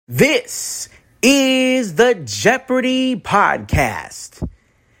This is the Jeopardy podcast.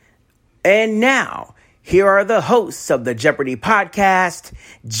 And now, here are the hosts of the Jeopardy podcast,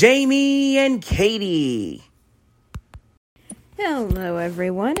 Jamie and Katie. Hello,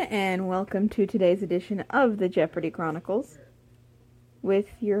 everyone, and welcome to today's edition of the Jeopardy Chronicles with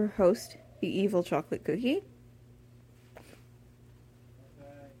your host, the Evil Chocolate Cookie.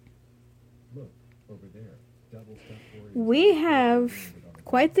 We have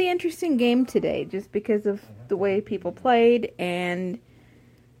quite the interesting game today, just because of the way people played, and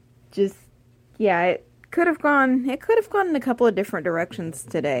it could have gone in a couple of different directions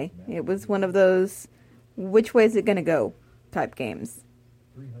today. It was one of those, which way is it going to go type games.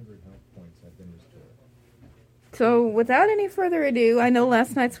 300 health points have been restored. So, without any further ado, I know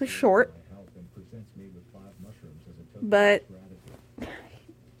last night's was short, but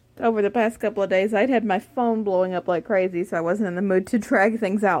over the past couple of days, I'd had my phone blowing up like crazy, so I wasn't in the mood to drag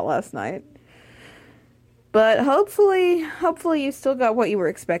things out last night. But hopefully you still got what you were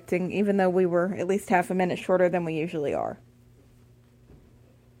expecting, even though we were at least half a minute shorter than we usually are.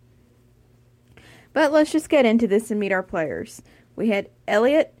 But let's just get into this and meet our players. We had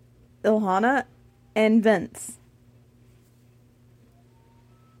Elliot, Ilhana, and Vince.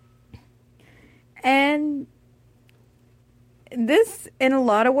 And this, in a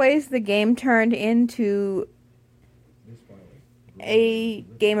lot of ways, the game turned into a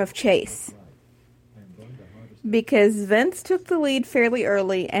game of chase. Because Vince took the lead fairly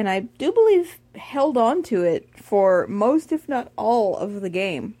early, and I do believe held on to it for most, if not all, of the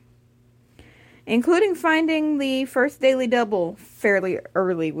game. Including finding the first daily double fairly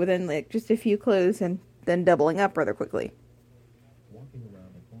early, within just a few clues, and then doubling up rather quickly.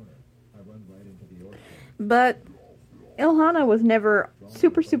 But Ilhana was never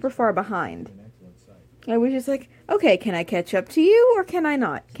super far behind. I was just like, okay, can I catch up to you or can I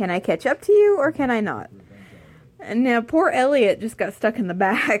not? Can I catch up to you or can I not? And now poor Elliot just got stuck in the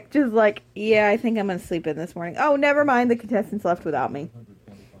back, just like, yeah, I think I'm going to sleep in this morning. Oh, never mind, the contestants left without me.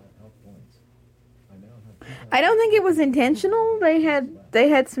 I don't think it was intentional. They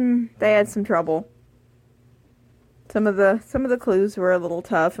had some trouble. Some of the clues were a little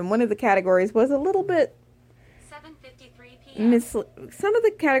tough, and one of the categories was a little bit one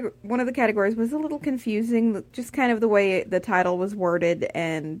of the categories was a little confusing, just kind of the way the title was worded,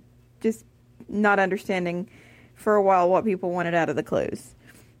 and just not understanding for a while what people wanted out of the clues.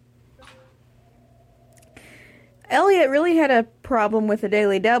 Elliot really had a problem with the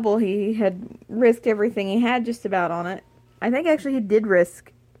daily double. He had risked everything he had just about on it. I think actually he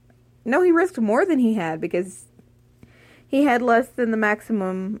risked more than he had, because he had less than the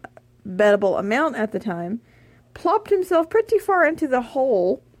maximum bettable amount at the time. Plopped himself pretty far into the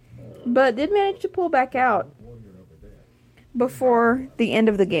hole, but did manage to pull back out before the end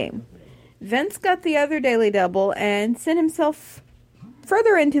of the game. Vince got the other daily double and sent himself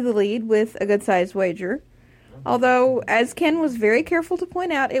further into the lead with a good-sized wager. Although, as Ken was very careful to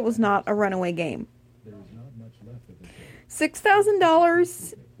point out, it was not a runaway game.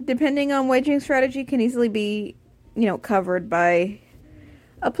 $6,000, depending on wagering strategy, can easily be, covered by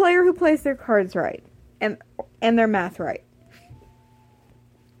a player who plays their cards right and their math right.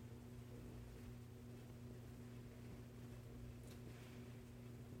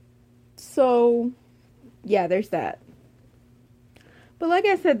 So, yeah, there's that. But like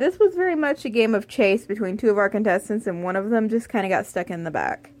I said, this was very much a game of chase between two of our contestants, and one of them just kind of got stuck in the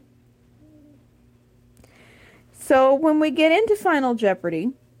back. So when we get into Final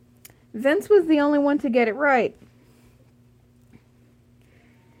Jeopardy, Vince was the only one to get it right.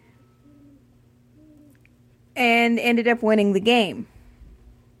 And ended up winning the game.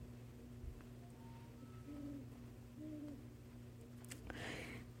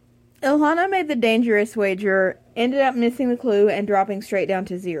 Ilhana made the dangerous wager, ended up missing the clue, and dropping straight down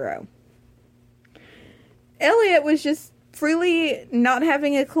to 0. Elliot was just freely not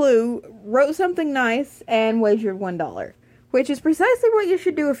having a clue, wrote something nice, and wagered $1. Which is precisely what you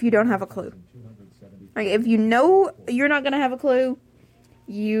should do if you don't have a clue. Like, if you know you're not going to have a clue,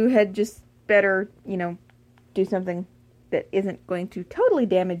 you had just better, do something that isn't going to totally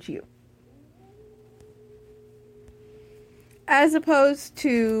damage you. As opposed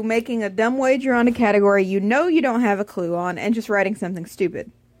to making a dumb wager on a category you know you don't have a clue on and just writing something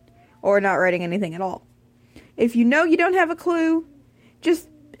stupid. Or not writing anything at all. If you know you don't have a clue, just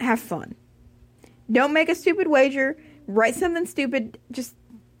have fun. Don't make a stupid wager. Write something stupid. Just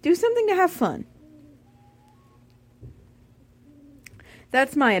do something to have fun.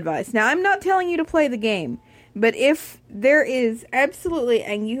 That's my advice. Now, I'm not telling you to play the game. But if there is absolutely,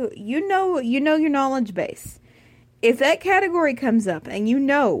 and you know your knowledge base, if that category comes up and you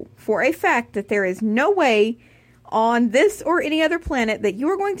know for a fact that there is no way on this or any other planet that you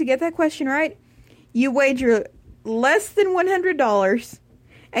are going to get that question right, you wager less than $100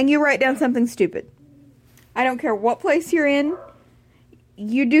 and you write down something stupid. I don't care what place you're in.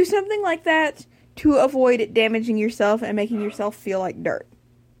 You do something like that to avoid damaging yourself and making yourself feel like dirt.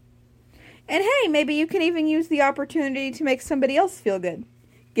 And hey, maybe you can even use the opportunity to make somebody else feel good.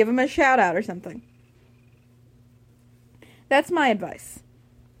 Give them a shout out or something. That's my advice.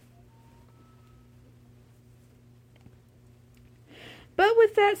 But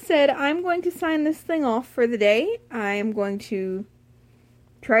with that said, I'm going to sign this thing off for the day. I am going to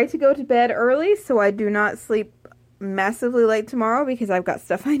try to go to bed early so I do not sleep massively late tomorrow because I've got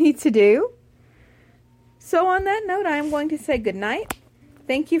stuff I need to do. So on that note, I am going to say goodnight.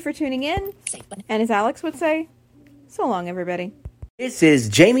 Thank you for tuning in. And as Alex would say, so long, everybody. This is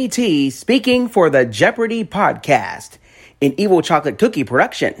Jamie T speaking for the Jeopardy podcast, an Evil Chocolate Cookie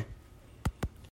production.